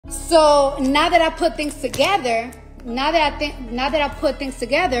So now that I put things together,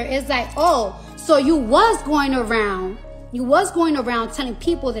 it's like, oh, so you was going around telling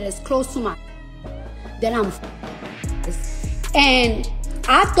people that it's close to my, that I'm, and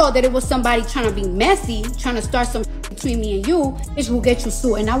I thought that it was somebody trying to be messy, trying to start some between me and you, which will get you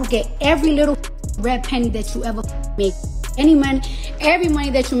sued, and I will get every little red penny that you ever make, every money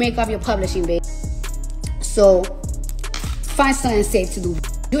that you make off your publishing, babe. So find something safe to do.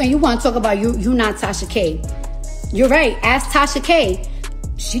 And you want to talk about you not Tasha K. You're right. Ask Tasha K.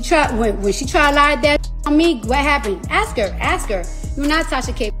 She tried when she tried to lie that on me. What happened? Ask her. You're not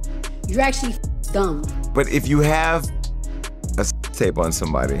Tasha K. You're actually dumb. But if you have a tape on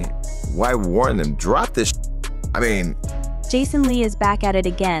somebody, why warn them? Drop this. I mean, Jason Lee is back at it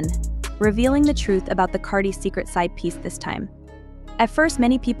again, revealing the truth about the Cardi secret side piece this time. At first,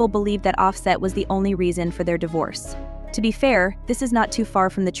 many people believed that Offset was the only reason for their divorce. To be fair, this is not too far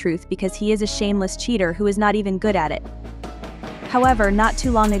from the truth because he is a shameless cheater who is not even good at it. However, not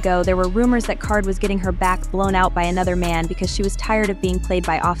too long ago, there were rumors that Cardi was getting her back blown out by another man because she was tired of being played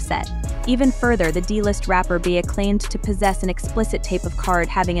by Offset. Even further, the D-list rapper Bia claimed to possess an explicit tape of Cardi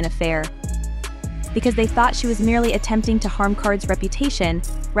having an affair. Because they thought she was merely attempting to harm Cardi's reputation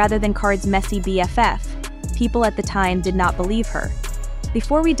rather than Cardi's messy BFF, people at the time did not believe her.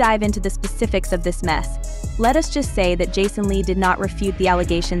 Before we dive into the specifics of this mess, let us just say that Jason Lee did not refute the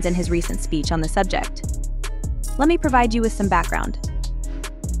allegations in his recent speech on the subject. Let me provide you with some background.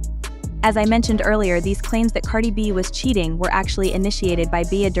 As I mentioned earlier, these claims that Cardi B was cheating were actually initiated by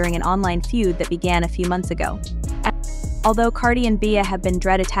Bia during an online feud that began a few months ago. Although Cardi and Bia have been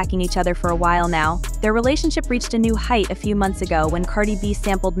dread attacking each other for a while now, their relationship reached a new height a few months ago when Cardi B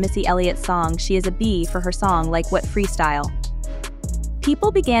sampled Missy Elliott's song She Is a Bee for her song Like What Freestyle.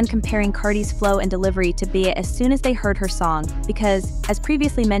 People began comparing Cardi's flow and delivery to Bia as soon as they heard her song because, as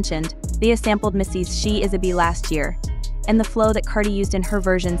previously mentioned, Bia sampled Missy's She Is a Bee last year, and the flow that Cardi used in her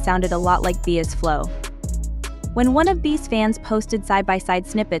version sounded a lot like Bia's flow. When one of Bia's fans posted side-by-side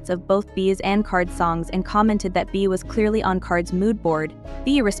snippets of both Bia's and Cardi's songs and commented that Bia was clearly on Cardi's mood board,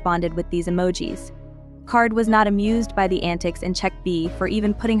 Bia responded with these emojis. Cardi was not amused by the antics and checked Bia for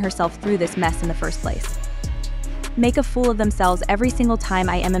even putting herself through this mess in the first place. Make a fool of themselves every single time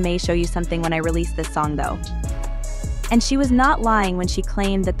I MMA show you something when I release this song though. And she was not lying when she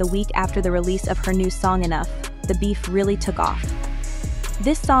claimed that the week after the release of her new song Enough, the beef really took off.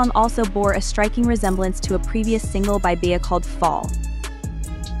 This song also bore a striking resemblance to a previous single by Bia called Fall.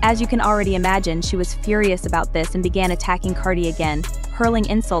 As you can already imagine, she was furious about this and began attacking Cardi again, hurling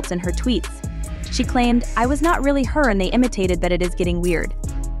insults in her tweets. She claimed, "I was not really her and they imitated that it is getting weird.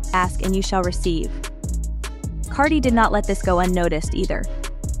 Ask and you shall receive." Cardi did not let this go unnoticed either.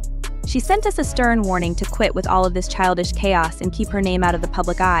 She sent us a stern warning to quit with all of this childish chaos and keep her name out of the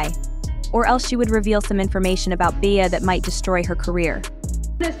public eye, or else she would reveal some information about Bia that might destroy her career.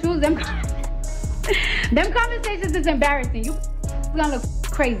 Them conversations is embarrassing. You gonna look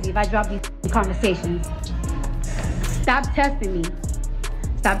crazy if I drop these conversations. Stop testing me.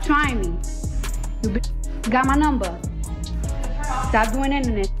 Stop trying me. You got my number. Stop doing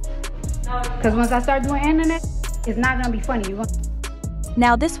internet. Because once I start doing internet, it's not gonna be funny.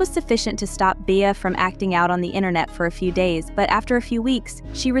 Now, this was sufficient to stop Bia from acting out on the internet for a few days, but after a few weeks,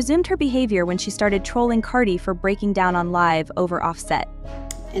 she resumed her behavior when she started trolling Cardi for breaking down on live over Offset.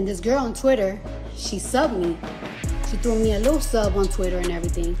 And this girl on Twitter, she subbed me. She threw me a little sub on Twitter and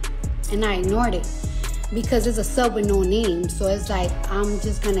everything, and I ignored it because it's a sub with no name, so it's like, I'm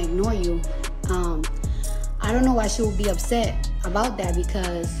just gonna ignore you. I don't know why she would be upset about that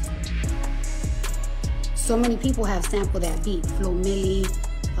because so many people have sampled that beat. Flo Milli,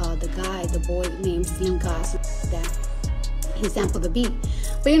 the boy named Slim Cos, that he sampled the beat.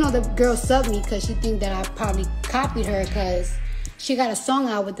 But you know, the girl subbed me because she think that I probably copied her because she got a song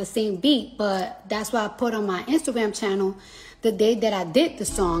out with the same beat. But that's why I put on my Instagram channel the day that I did the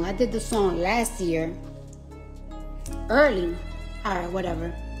song. I did the song last year, early. All right,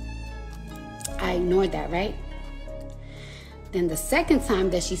 whatever. I ignored that, right? Then the second time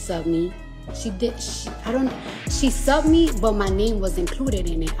that she subbed me, she subbed me, but my name was included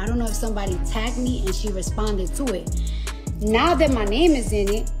in it. I don't know if somebody tagged me and she responded to it. Now that my name is in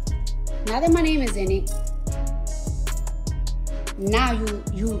it, now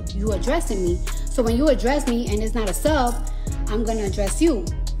you addressing me. So when you address me and it's not a sub, I'm gonna address you.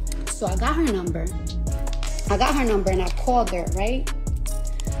 So I got her number. And I called her, right?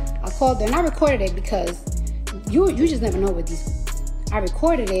 I called her and I recorded it because you just never know with these. I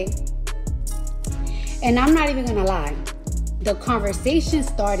recorded it. And I'm not even gonna lie, the conversation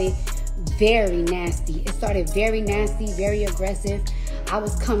started very nasty. It started very nasty, very aggressive. I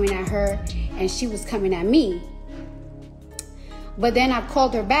was coming at her and she was coming at me. But then I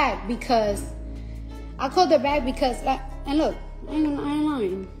called her back because, and look, I ain't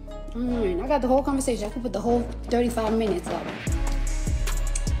lying. I got the whole conversation. I could put the whole 35 minutes up.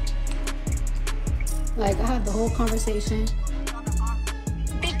 Like, I had the whole conversation.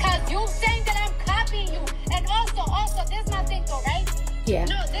 Because you saying that I'm copying you. And also, this is my thing though, right? Yeah.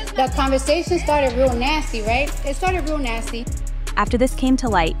 No, this is The conversation started real nasty, right? It started real nasty. After this came to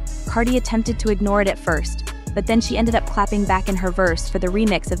light, Cardi attempted to ignore it at first, but then she ended up clapping back in her verse for the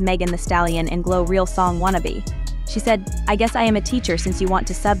remix of Megan Thee Stallion and Glow Real song Wannabe. She said, "I guess I am a teacher since you want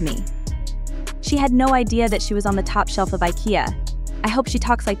to sub me." She had no idea that she was on the top shelf of IKEA. I hope she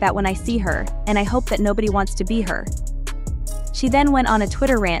talks like that when I see her, and I hope that nobody wants to be her. She then went on a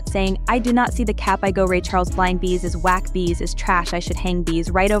Twitter rant saying, "I do not see the cap I go Ray Charles blind bees is whack bees is trash I should hang bees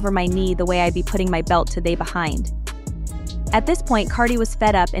right over my knee the way I be putting my belt to they behind." At this point, Cardi was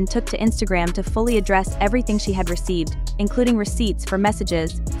fed up and took to Instagram to fully address everything she had received, including receipts for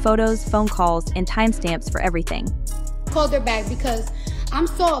messages, photos, phone calls, and timestamps for everything. Called her back because I'm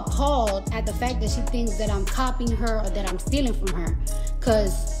so appalled at the fact that she thinks that I'm copying her or that I'm stealing from her.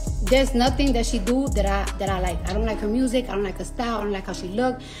 Cause there's nothing that she do that I like. I don't like her music. I don't like her style. I don't like how she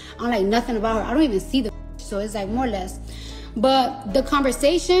look. I don't like nothing about her. I don't even see the so it's like more or less. But the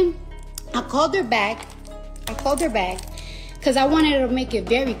conversation, I called her back because I wanted to make it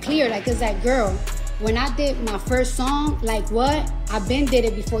very clear. Like, it's like, girl, when I did my first song, like what? I been did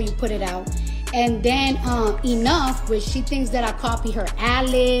it before you put it out. And then Enough, which she thinks that I copy her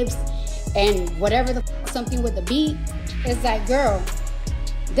ad-libs and whatever the something with the beat. It's like, girl,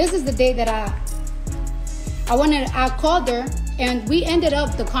 this is the day that I called her and we ended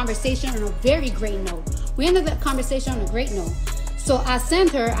up the conversation on a very great note. We ended the conversation on a great note. So I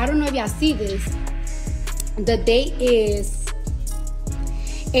sent her, I don't know if y'all see this, the date is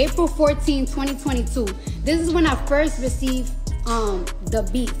April 14, 2022. This is when I first received the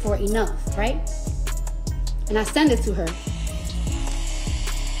beat for Enough, right? And I sent it to her.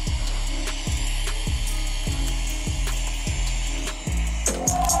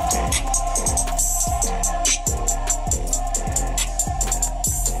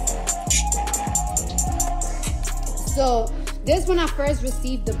 So this is when I first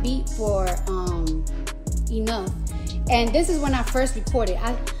received the beat for Enough. And this is when I first recorded.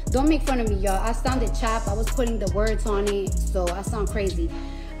 Don't make fun of me, y'all. I sounded chopped. I was putting the words on it, so I sound crazy.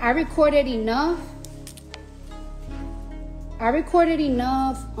 I recorded Enough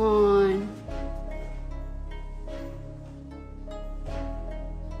on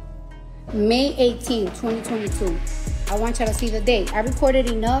May 18, 2022. I want y'all to see the date. I recorded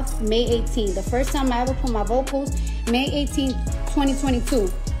Enough May 18. The first time I ever put my vocals, May 18, 2022.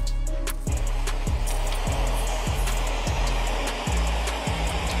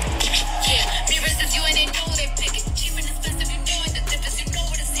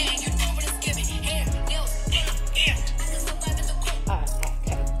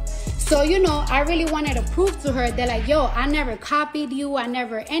 So, you know, I really wanted to prove to her that, like, yo, I never copied you. I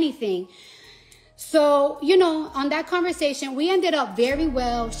never anything. So, you know, on that conversation, we ended up very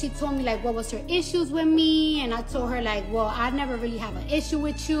well. She told me, like, what was her issues with me? And I told her, like, well, I never really have an issue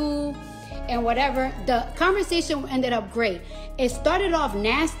with you and whatever. The conversation ended up great. It started off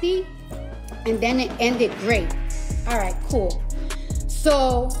nasty and then it ended great. All right, cool.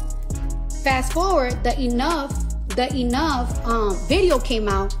 So fast forward, the enough video came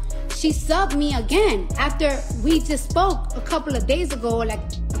out. She subbed me again after we just spoke a couple of days ago.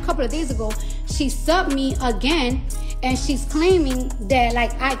 She subbed me again, and she's claiming that,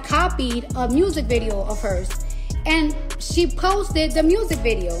 like, I copied a music video of hers, and she posted the music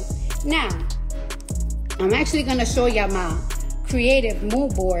video. Now, I'm actually gonna show y'all my creative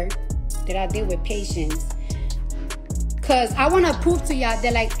mood board that I did with Patience, cause I wanna prove to y'all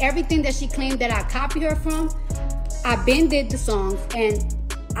that, like, everything that she claimed that I copied her from, I been did the songs, and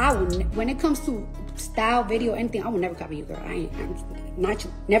I would, when it comes to style, video, anything, I will never copy you, girl. I'm not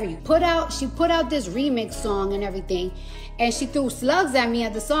you, never you. She put out this remix song and everything, and she threw slugs at me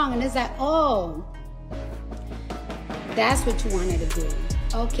at the song, and it's like, oh, that's what you wanted to do.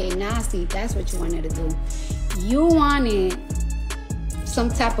 Okay, now I see, that's what you wanted to do. You wanted some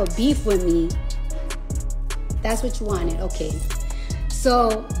type of beef with me. That's what you wanted, okay.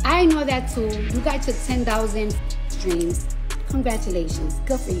 So I know that too. You got your 10,000 streams. Congratulations,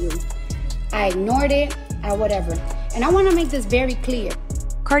 good for you. I ignored it, whatever. And I want to make this very clear.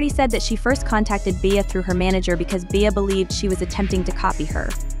 Cardi said that she first contacted Bia through her manager because Bia believed she was attempting to copy her.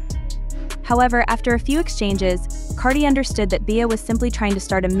 However, after a few exchanges, Cardi understood that Bia was simply trying to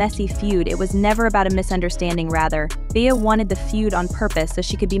start a messy feud. It was never about a misunderstanding, rather. Bia wanted the feud on purpose so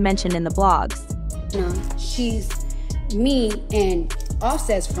she could be mentioned in the blogs. She's me and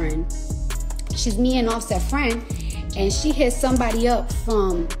Offset's friend. She's me and Offset's friend, and she hit somebody up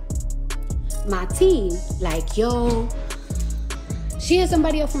from my team, like, yo. She hit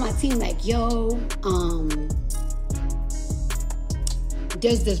somebody up from my team, like, yo,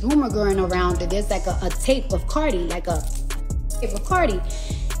 there's this rumor going around that there's like a tape of Cardi, like a tape of Cardi.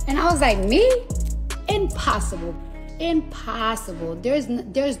 And I was like, me? Impossible. Impossible. There's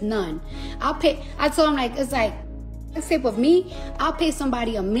none. I told him, like, it's like a tape of me. I'll pay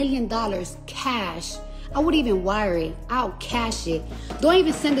somebody $1 million cash. I wouldn't even wire it. I'll cash it. Don't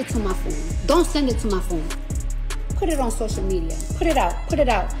even send it to my phone. Don't send it to my phone. Put it on social media. Put it out. Put it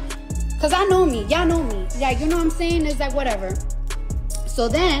out. Cause I know me. Y'all know me. Like, you know what I'm saying? It's like, whatever. So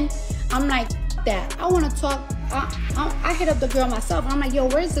then I'm like, that. I want to talk. I hit up the girl myself. I'm like, yo,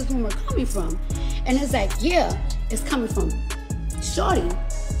 where's this rumor coming from? And it's like, yeah, it's coming from Shorty.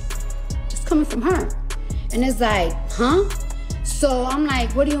 It's coming from her. And it's like, huh? So I'm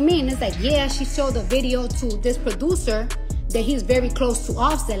like, what do you mean? It's like, yeah, she showed the video to this producer that he's very close to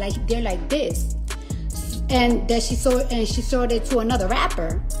Offset. Like, they're like this. And that she showed it to another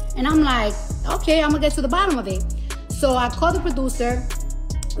rapper. And I'm like, okay, I'm gonna get to the bottom of it. So I called the producer,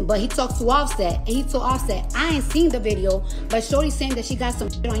 but he talked to Offset, and he told Offset, I ain't seen the video, but Shorty's saying that she got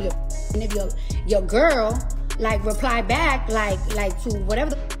some shit on your, and if your girl, like, reply back, like to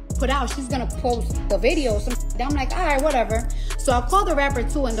whatever the put out, she's gonna post the video. I'm like, all right, whatever. So I called the rapper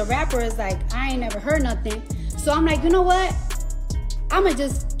too, and the rapper is like, I ain't never heard nothing. So I'm like, you know what? I'm gonna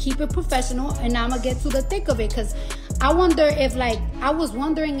just keep it professional, and I'm gonna get to the thick of it, because I wonder if, like, I was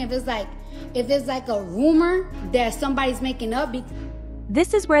wondering if it's like a rumor that somebody's making up.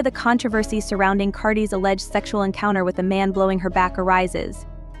 This is where the controversy surrounding Cardi's alleged sexual encounter with a man blowing her back arises.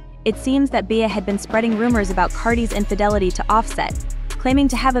 It seems that Bia had been spreading rumors about Cardi's infidelity to Offset, claiming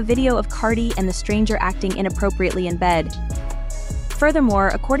to have a video of Cardi and the stranger acting inappropriately in bed. Furthermore,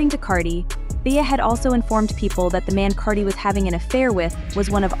 according to Cardi, Bia had also informed people that the man Cardi was having an affair with was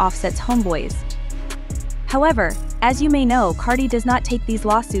one of Offset's homeboys. However, as you may know, Cardi does not take these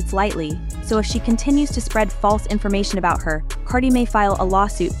lawsuits lightly, so if she continues to spread false information about her, Cardi may file a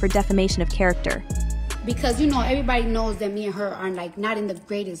lawsuit for defamation of character. Because, you know, everybody knows that me and her are, like, not in the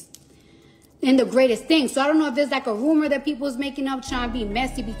greatest thing. So I don't know if there's like a rumor that people's making up trying to be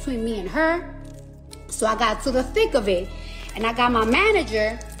messy between me and her. So I got to the thick of it, and I got my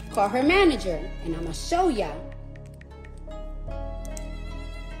manager, call her manager, and I'm gonna show y'all.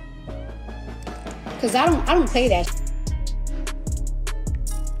 Cause I don't play that.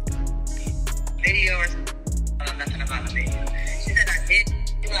 Video or nothing about the video. She said I did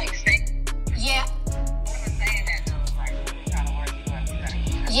like say. Yeah. Saying that though, like trying to work.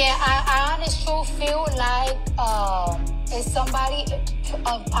 Yeah, I honestly feel like it's somebody,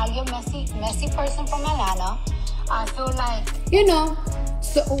 probably a messy person from Atlanta. I feel like, you know,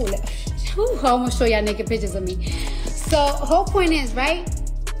 so I'm gonna show y'all naked pictures of me. So whole point is, right?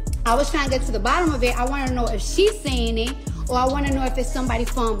 I was trying to get to the bottom of it. I want to know if she's saying it, or I want to know if it's somebody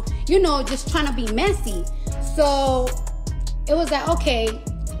from, you know, just trying to be messy. So it was like, okay,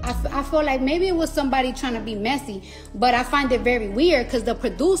 I feel like maybe it was somebody trying to be messy, but I find it very weird because the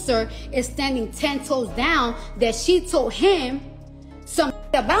producer is standing 10 toes down that she told him something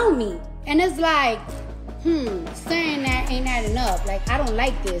about me. And it's like, saying that ain't adding up. Like, I don't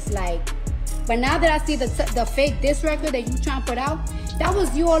like this. Like, but now that I see the fake diss record that you trying to put out, that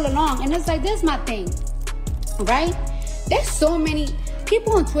was you all along. And it's like, this is my thing, right? There's so many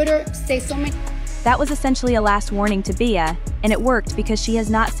people on Twitter say so many. That was essentially a last warning to Bia, and it worked because she has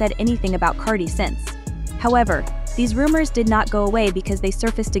not said anything about Cardi since. However, these rumors did not go away because they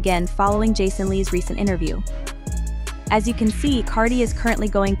surfaced again following Jason Lee's recent interview. As you can see, Cardi is currently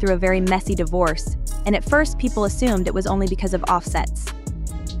going through a very messy divorce, and at first people assumed it was only because of Offset's.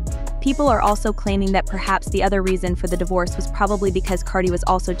 People are also claiming that perhaps the other reason for the divorce was probably because Cardi was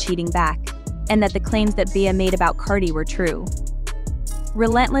also cheating back, and that the claims that Bia made about Cardi were true.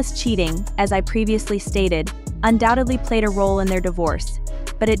 Relentless cheating, as I previously stated, undoubtedly played a role in their divorce,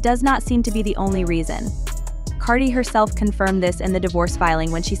 but it does not seem to be the only reason. Cardi herself confirmed this in the divorce filing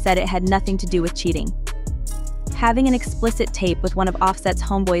when she said it had nothing to do with cheating. Having an explicit tape with one of Offset's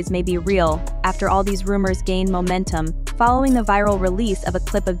homeboys may be real after all these rumors gained momentum following the viral release of a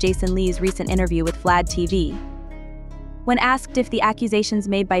clip of Jason Lee's recent interview with Vlad TV. When asked if the accusations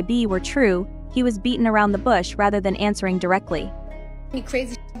made by B were true, he was beaten around the bush rather than answering directly.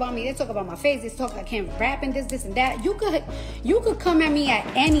 Crazy about me. They talk about my face. They talk I can't rap and this and that. You could come at me at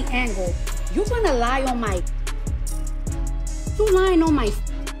any angle. You're gonna lie on my You lying on my.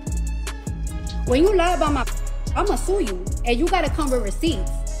 When you lie about my, I'ma sue you, and you gotta come with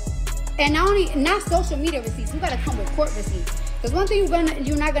receipts. And not social media receipts. You gotta come with court receipts. Because one thing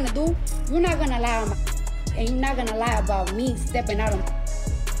you're not gonna do, you're not gonna lie on my, and you're not gonna lie about me stepping out on.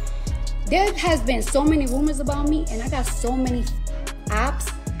 There has been so many rumors about me, and I got so many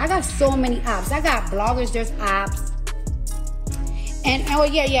apps. I got so many apps. I got bloggers. There's apps. And oh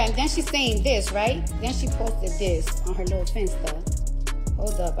yeah. And then she's saying this, right? Then she posted this on her little Finsta.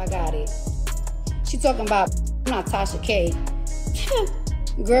 Hold up, I got it. She talking about not Tasha K.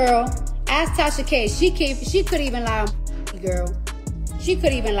 Girl, ask Tasha K. She could even lie on girl. She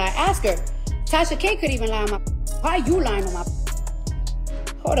could even lie. Ask her. Tasha K could even lie on my. Why are you lying on my?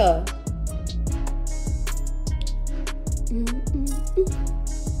 Hold up.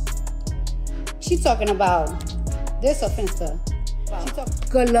 She talking about this offensive.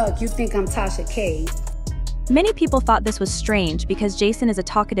 Good luck. You think I'm Tasha K. Many people thought this was strange because Jason is a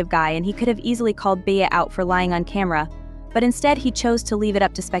talkative guy and he could have easily called Bea out for lying on camera, but instead he chose to leave it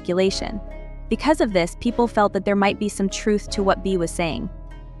up to speculation. Because of this, people felt that there might be some truth to what Bea was saying.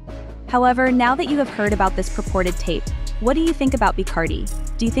 However, now that you have heard about this purported tape, what do you think about Cardi?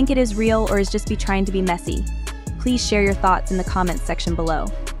 Do you think it is real or is just Bea trying to be messy? Please share your thoughts in the comments section below.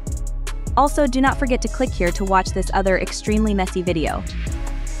 Also, do not forget to click here to watch this other extremely messy video.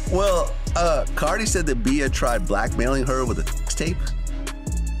 Well, Cardi said that Bea tried blackmailing her with a tape.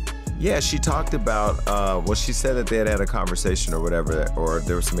 Yeah, she talked about, well, she said that they had a conversation or whatever, or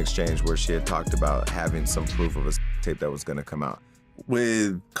there was some exchange where she had talked about having some proof of a tape that was going to come out.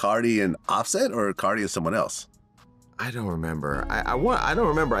 With Cardi and Offset, or Cardi and someone else? I don't remember. I don't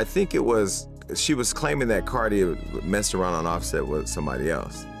remember. I think it was, she was claiming that Cardi messed around on Offset with somebody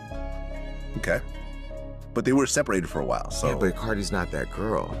else. Okay. But they were separated for a while, so. Yeah, but Cardi's not that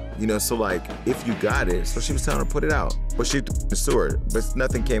girl. You know, so like, if you got it, so she was telling her, put it out. Well, she sued her, but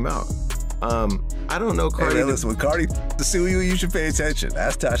nothing came out. I don't know Cardi. Hey, listen, when Cardi to sue you, you should pay attention.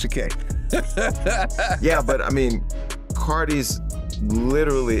 Ask Tasha K. Yeah, but I mean, Cardi's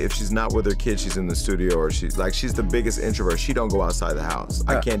literally, if she's not with her kids, she's in the studio, or she's the biggest introvert. She don't go outside the house.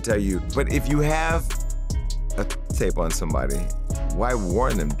 I can't tell you. But if you have a tape on somebody, why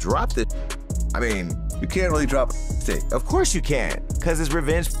warn them? Drop the. I mean, you can't really drop a tape. Of course you can't, because it's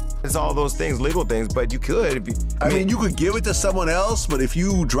revenge, it's all those things, legal things, but you could. If you, I mean, you could give it to someone else, but if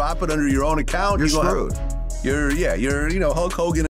you drop it under your own account, you're screwed. You're Hulk Hogan.